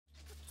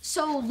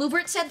So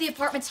Lubert said the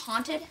apartment's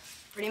haunted?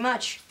 Pretty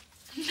much.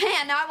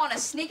 Man, now I want to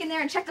sneak in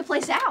there and check the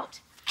place out.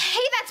 Hey,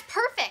 that's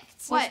perfect.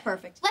 What? What's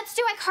perfect? Let's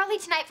do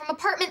iCarly tonight from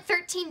apartment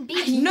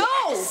 13B. No!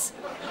 Yes.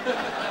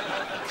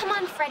 Come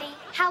on, Freddie.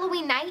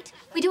 Halloween night,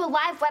 we do a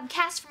live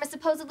webcast from a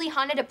supposedly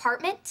haunted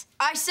apartment.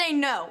 I say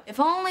no. If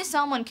only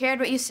someone cared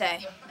what you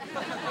say.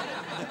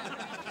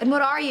 And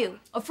what are you?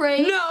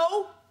 Afraid?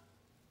 No!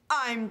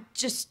 I'm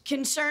just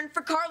concerned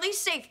for Carly's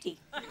safety.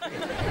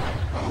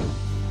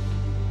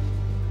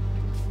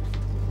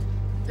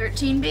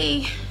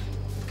 13B.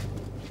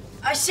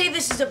 I say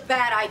this is a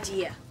bad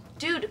idea.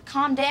 Dude,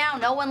 calm down.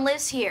 No one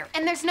lives here.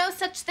 And there's no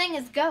such thing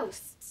as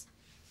ghosts.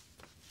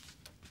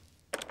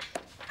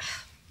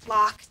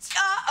 Locked.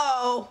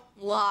 Uh-oh.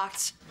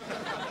 Locked.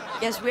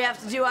 Guess we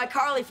have to do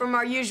iCarly from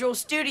our usual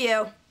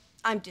studio.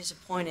 I'm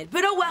disappointed,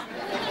 but oh well.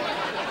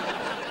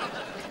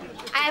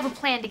 I have a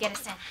plan to get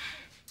us in.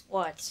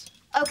 What?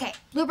 Okay,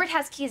 Lubert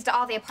has keys to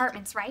all the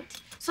apartments, right?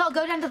 So I'll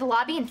go down to the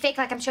lobby and fake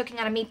like I'm choking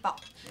on a meatball.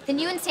 Then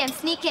you and Sam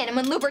sneak in, and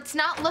when Lubert's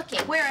not looking...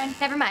 We're in.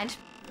 Never mind.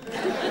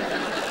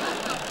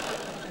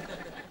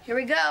 Here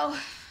we go.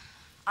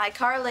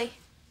 iCarly.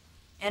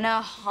 In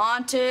a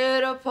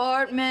haunted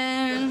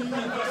apartment.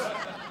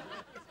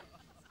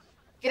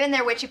 Get in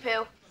there, witchy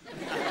poo.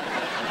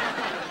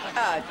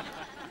 I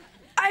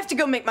have to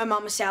go make my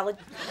mom a salad.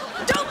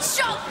 Don't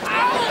show!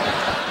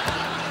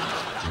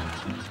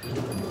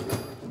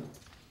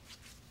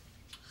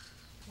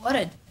 What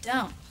a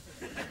dump.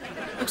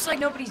 Looks like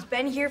nobody's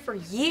been here for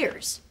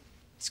years.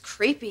 It's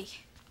creepy.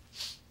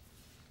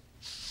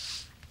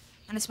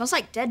 And it smells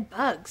like dead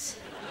bugs.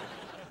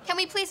 Can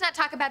we please not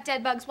talk about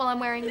dead bugs while I'm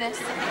wearing this?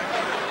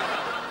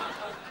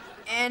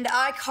 And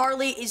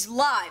iCarly is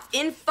live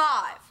in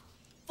 5,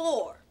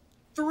 4,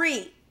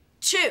 3,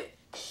 2.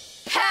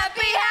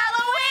 Happy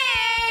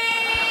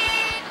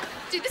Halloween!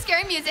 Do the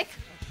scary music.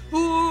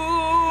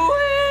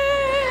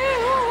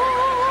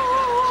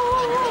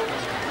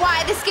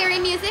 Why the scary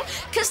music?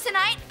 Because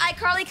tonight,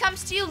 iCarly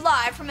comes to you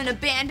live from an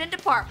abandoned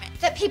apartment.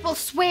 That people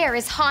swear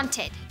is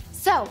haunted.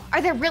 So,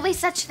 are there really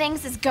such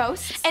things as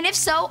ghosts? And if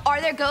so, are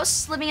there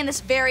ghosts living in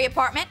this very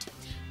apartment?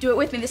 Do it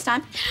with me this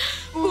time.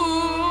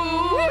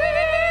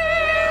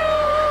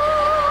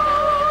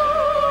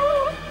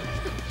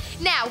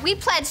 Now, we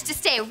pledge to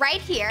stay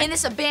right here In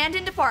this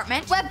abandoned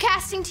apartment.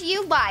 webcasting to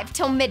you live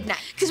till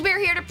midnight. Because we're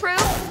here to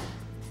prove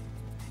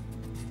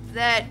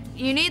that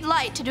you need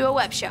light to do a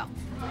web show.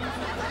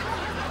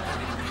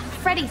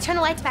 Freddie, turn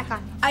the lights back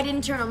on. I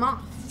didn't turn them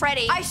off.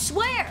 Freddie. I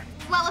swear.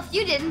 Well, if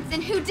you didn't,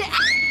 then who did?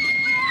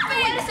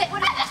 Wait a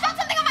second. I just felt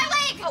something on my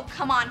leg. Oh,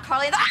 come on,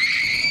 Carly.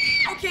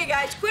 Okay,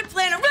 guys, quit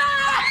playing around.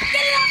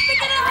 Get it off me,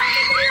 get it off me,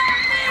 get it off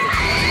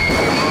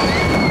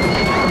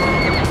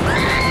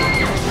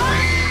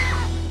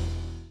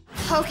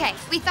me. Okay,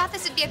 we thought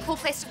this would be a cool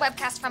place to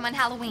webcast from on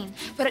Halloween.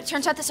 But it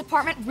turns out this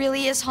apartment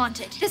really is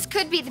haunted. This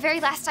could be the very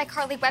last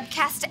iCarly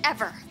webcast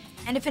ever.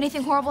 And if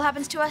anything horrible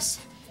happens to us...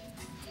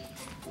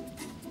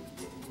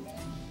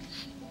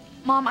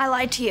 Mom, I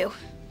lied to you.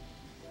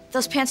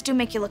 Those pants do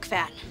make you look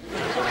fat.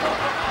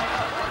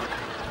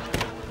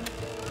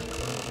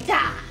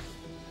 Da,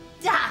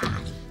 da,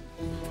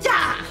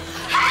 da.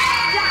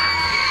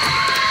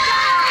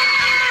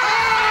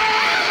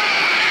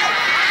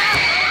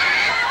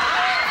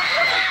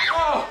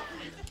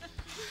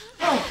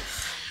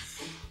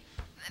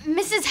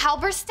 Mrs.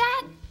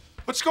 Halberstadt?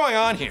 What's going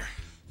on here?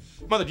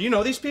 Mother, do you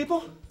know these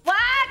people?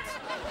 What?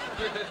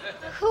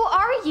 Who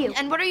are you?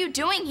 And what are you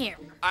doing here?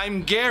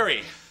 I'm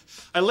Gary.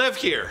 I live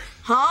here.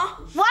 Huh?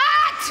 What?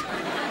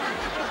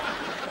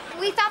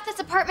 We thought this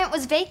apartment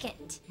was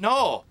vacant.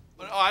 No,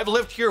 I've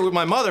lived here with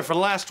my mother for the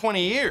last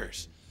 20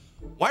 years.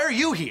 Why are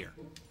you here?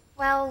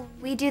 Well,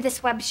 we do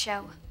this web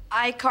show.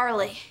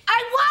 iCarly.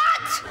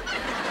 What?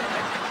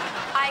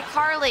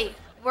 iCarly.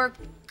 We're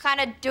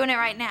kind of doing it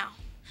right now.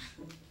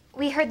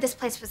 We heard this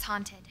place was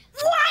haunted.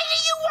 Why do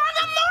you want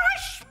a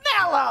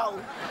marshmallow?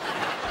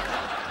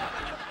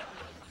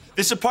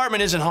 This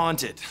apartment isn't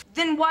haunted.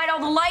 Then why'd all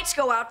the lights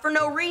go out for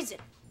no reason?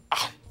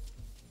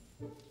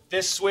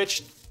 This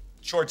switch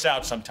shorts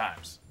out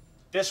sometimes.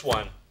 This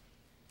one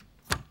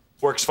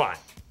works fine.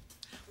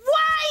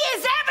 Why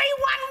is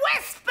everyone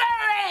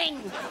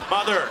whispering?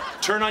 Mother,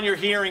 turn on your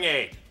hearing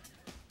aid.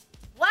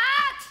 What?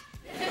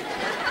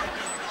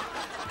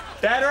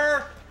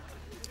 Better?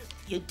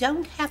 You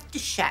don't have to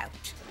shout.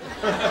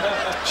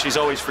 She's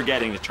always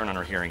forgetting to turn on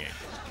her hearing aid.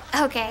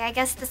 Okay, I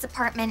guess this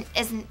apartment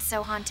isn't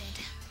so haunted.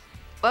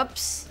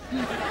 Whoops.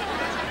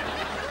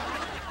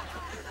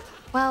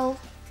 Well,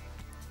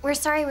 we're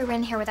sorry we were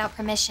in here without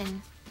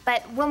permission.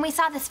 But when we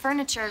saw this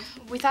furniture,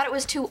 We thought it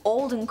was too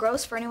old and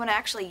gross for anyone to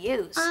actually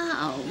use.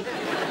 Oh.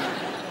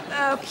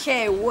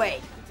 Okay,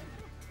 wait.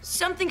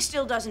 Something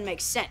still doesn't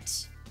make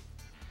sense.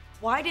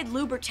 Why did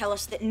Lubert tell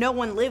us that no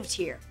one lived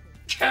here?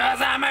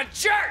 'Cause I'm a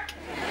jerk!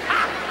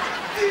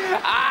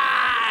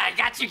 I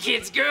got you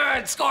kids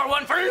good. Score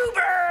one for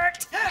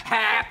Lubert.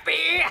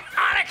 Happy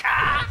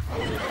Hanukkah!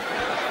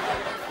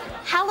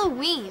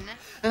 Halloween.